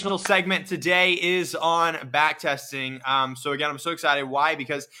Little segment today is on backtesting. So again, I'm so excited. Why?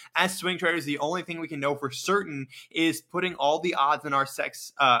 Because as swing traders, the only thing we can know for certain is putting all the odds in our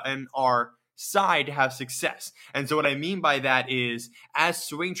side to have success. And so what I mean by that is, as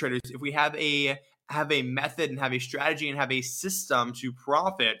swing traders, if we have a method and have a strategy and have a system to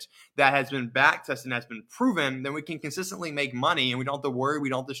profit that has been backtested and has been proven, then we can consistently make money and we don't have to worry, we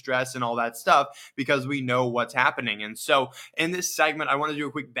don't have to stress and all that stuff because we know what's happening. And so in this segment, I want to do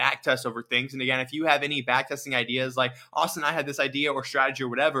a quick backtest over things. And again, if you have any backtesting ideas like, Austin, I had this idea or strategy or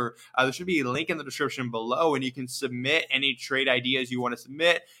whatever, there should be a link in the description below and you can submit any trade ideas you want to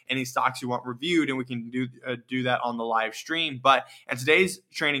submit, any stocks you want reviewed, and we can do that on the live stream. But in today's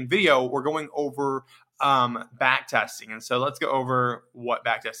training video, we're going over backtesting. And so let's go over what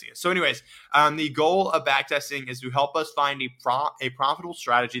backtesting is. So anyways, the goal of backtesting is to help us find a profitable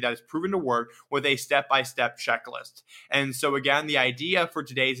strategy that is proven to work with a step-by-step checklist. And so again, the idea for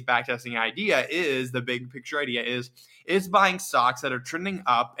today's backtesting idea is, the big picture idea is buying stocks that are trending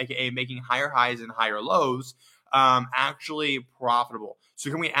up, aka making higher highs and higher lows, actually profitable. So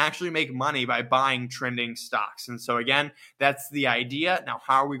can we actually make money by buying trending stocks? And so again, that's the idea. Now,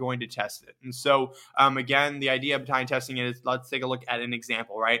 how are we going to test it? And so again, the idea behind testing it is, let's take a look at an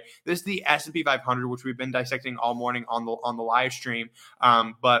example, right? This is the S&P 500, which we've been dissecting all morning on the live stream.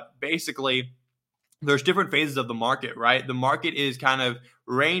 But basically, there's different phases of the market, right? The market is kind of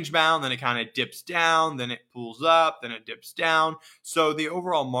range bound, then it kind of dips down, then it pulls up, then it dips down. So the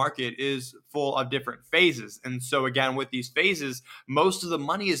overall market is full of different phases. And so again, with these phases, most of the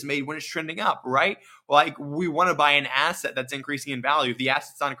money is made when it's trending up, right? Like, we want to buy an asset that's increasing in value. If the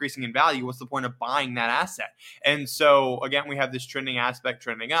asset's not increasing in value, what's the point of buying that asset? And so again, we have this trending aspect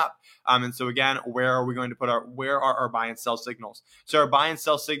trending up. And so again, where are we going to put where are our buy and sell signals? So our buy and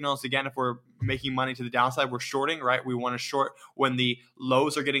sell signals, again, if we're making money to the downside, we're shorting, right? We want to short when the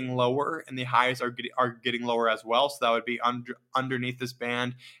lows are getting lower and the highs are getting lower as well. So that would be underneath this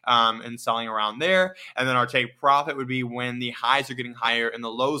band and selling around there. And then our take profit would be when the highs are getting higher and the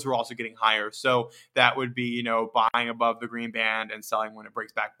lows are also getting higher. So that would be, buying above the green band and selling when it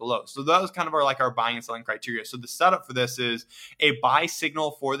breaks back below. So those kind of are like our buying and selling criteria. So the setup for this is, a buy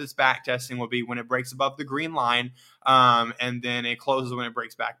signal for this back testing will be when it breaks above the green line, and then it closes when it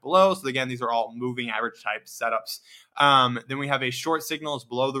breaks back below. So again, these are all moving average type setups. Then we have a short signal is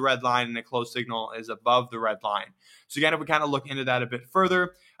below the red line and a close signal is above the red line. So again, if we kind of look into that a bit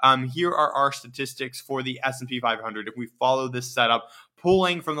further, here are our statistics for the S&P 500. If we follow this setup,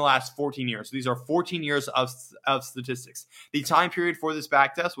 pulling from the last 14 years. So these are 14 years of statistics. The time period for this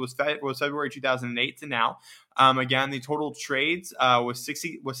backtest was February 2008 to now. Again, the total trades was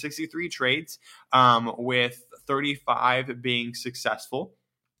 63 trades, with 35 being successful.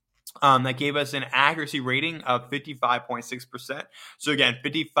 That gave us an accuracy rating of 55.6%. So again,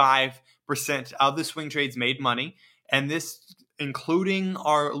 55% of the swing trades made money. And this, including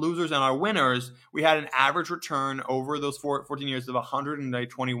our losers and our winners, we had an average return over those 14 years of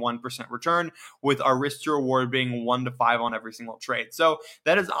 121% return, with our risk to reward being 1 to 5 on every single trade. So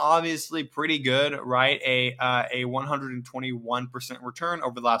that is obviously pretty good, right? A 121% return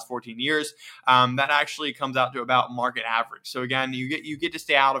over the last 14 years. That actually comes out to about market average. So again, you get to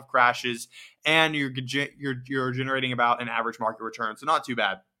stay out of crashes, and you're generating about an average market return. So not too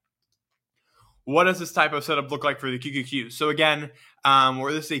bad. What does this type of setup look like for the QQQ? So again,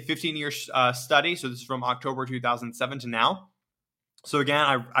 this is a 15-year study. So this is from October 2007 to now. So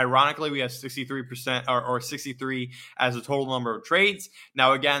again, ironically, we have 63% or 63 as a total number of trades.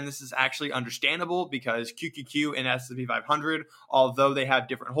 Now, again, this is actually understandable because QQQ and S&P 500, although they have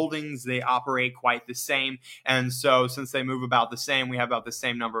different holdings, they operate quite the same. And so since they move about the same, we have about the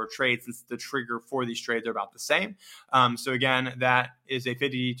same number of trades, since the trigger for these trades are about the same. So again, that is a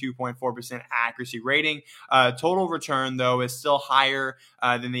 52.4% accuracy rating. Total return, though, is still higher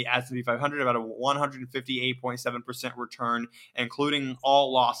than the S&P 500, about a 158.7% return, including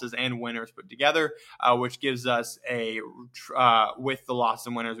all losses and winners put together, which gives us with the loss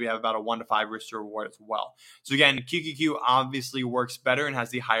and winners, we have about a 1 to 5 risk to reward as well. So again, QQQ obviously works better and has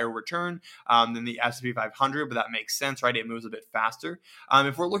the higher return than the S&P 500, but that makes sense, right? It moves a bit faster.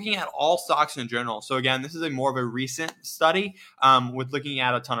 If we're looking at all stocks in general, so again, this is more of a recent study with looking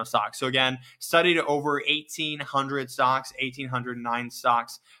at a ton of stocks. So again, studied over 1,800 stocks, 1,809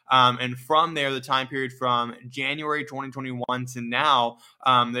 stocks. And from there, the time period from January 2021 to now,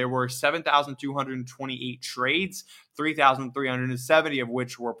 there were 7,228 trades, 3,370 of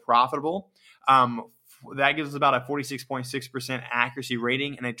which were profitable. that gives us about a 46.6% accuracy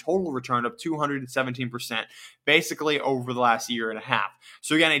rating and a total return of 217%, basically over the last year and a half.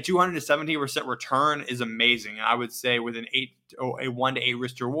 So again, a 217% return is amazing. And I would say with a 1 to 8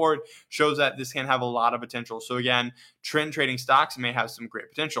 risk to reward shows that this can have a lot of potential. So again, trend trading stocks may have some great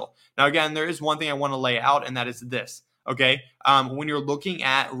potential. Now again, there is one thing I want to lay out, and that is this. Okay, when you're looking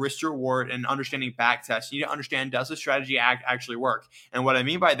at risk to reward and understanding backtest, you need to understand, does the strategy actually work? And what I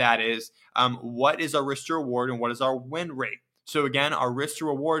mean by that is, what is our risk to reward and what is our win rate? So again, our risk to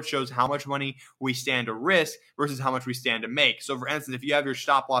reward shows how much money we stand to risk versus how much we stand to make. So for instance, if you have your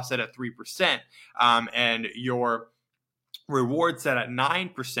stop loss set at 3%, and your reward set at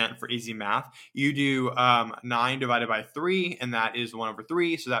 9% for easy math, you do 9 divided by 3, and that is 1 over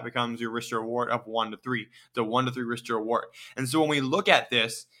 3. So that becomes your risk to reward of 1 to 3. So 1 to 3 risk to reward. And so when we look at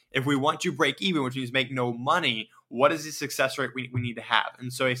this, if we want to break even, which means make no money, what is the success rate we need to have?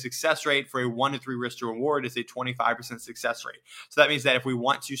 And so a success rate for a 1 to 3 risk to reward is a 25% success rate. So that means that if we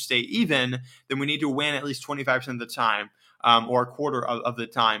want to stay even, then we need to win at least 25% of the time. Or a quarter of the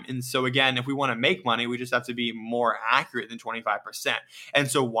time. And so again, if we want to make money, we just have to be more accurate than 25%. And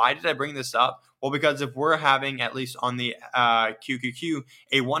so why did I bring this up? Well, because if we're having, at least on the QQQ,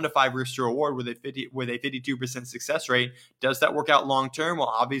 a 1 to 5 risk to reward with a 52% success rate, does that work out long term? Well,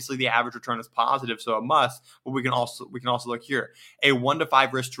 obviously the average return is positive, so it must. But we can also look here. A 1 to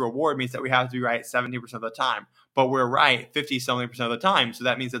 5 risk to reward means that we have to be right 70% of the time. But we're right 50-70% of the time. So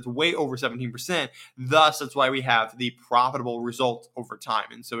that means that's way over 17%. Thus, that's why we have the profitable result over time.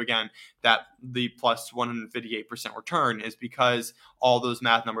 And so again, that the plus 158% return is because all those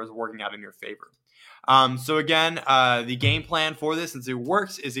math numbers are working out in your favor. So again, the game plan for this, since it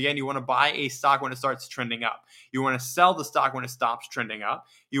works, is again, you want to buy a stock when it starts trending up. You want to sell the stock when it stops trending up.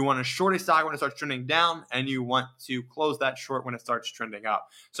 You want to short a stock when it starts trending down, and you want to close that short when it starts trending up.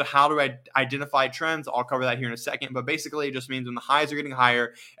 So how do I identify trends? I'll cover that here in a second, but basically it just means when the highs are getting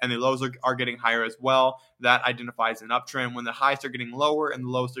higher and the lows are getting higher as well, that identifies an uptrend. When the highs are getting lower and the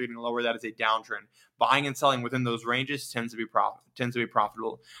lows are getting lower, that is a downtrend. Buying and selling within those ranges tends to be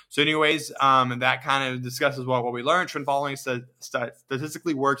profitable. So anyways, that kind of discusses what we learned. Trend following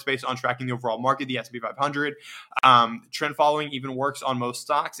statistically works based on tracking the overall market, the S&P 500. Trend following even works on most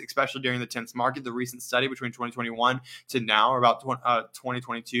stocks, especially during the tense market. The recent study between 2021 to now, or about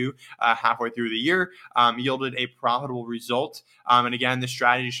 2022, halfway through the year, yielded a profitable result. And again, this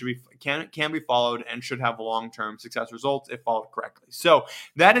strategy can be followed and should have long-term success results if followed correctly. So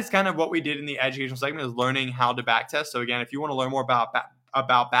that is kind of what we did in the educational segment, is learning how to backtest. So again, if you want to learn more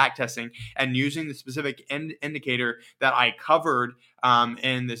about backtesting and using the specific indicator that I covered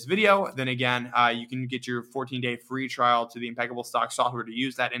in this video, then again, you can get your 14-day free trial to the Impeccable Stock software to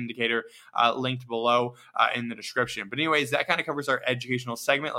use that indicator, linked below in the description. But anyways, that kind of covers our educational segment.